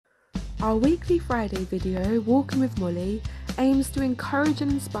Our weekly Friday video, Walking with Molly, aims to encourage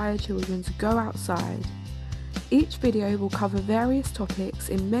and inspire children to go outside. Each video will cover various topics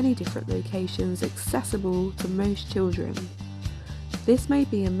in many different locations accessible to most children. This may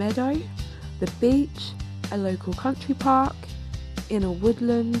be a meadow, the beach, a local country park, in a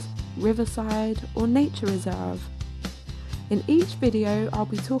woodland, riverside or nature reserve. In each video I'll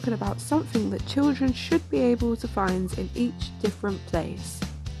be talking about something that children should be able to find in each different place.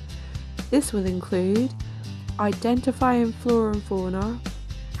 This will include identifying flora and fauna,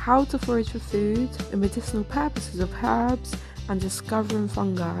 how to forage for food, the medicinal purposes of herbs, and discovering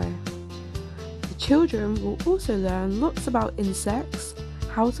fungi. The children will also learn lots about insects,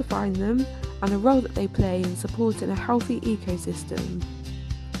 how to find them, and the role that they play in supporting a healthy ecosystem.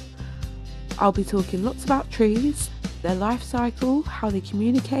 I'll be talking lots about trees, their life cycle, how they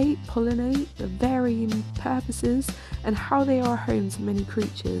communicate, pollinate, the varying purposes, and how they are home to many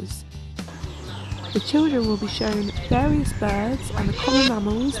creatures. The children will be shown various birds and the common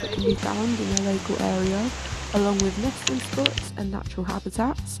mammals that can be found in their local area, along with nesting spots and natural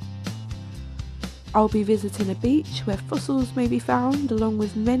habitats. I'll be visiting a beach where fossils may be found, along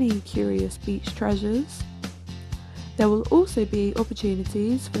with many curious beach treasures. There will also be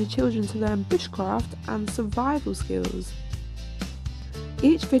opportunities for the children to learn bushcraft and survival skills.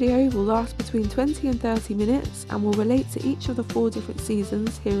 Each video will last between 20 and 30 minutes and will relate to each of the 4 different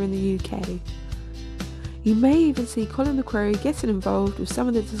seasons here in the UK. You may even see Colin the Crow getting involved with some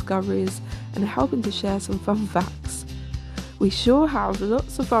of the discoveries and helping to share some fun facts. We sure have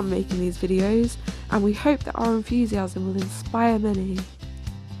lots of fun making these videos, and we hope that our enthusiasm will inspire many.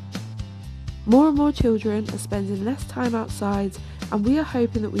 More and more children are spending less time outside, and we are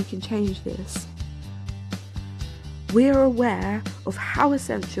hoping that we can change this. We are aware of how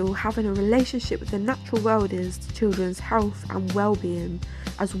essential having a relationship with the natural world is to children's health and well-being,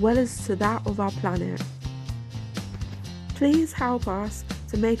 as well as to that of our planet. Please help us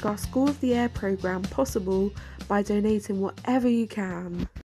to make our School of the Air programme possible by donating whatever you can.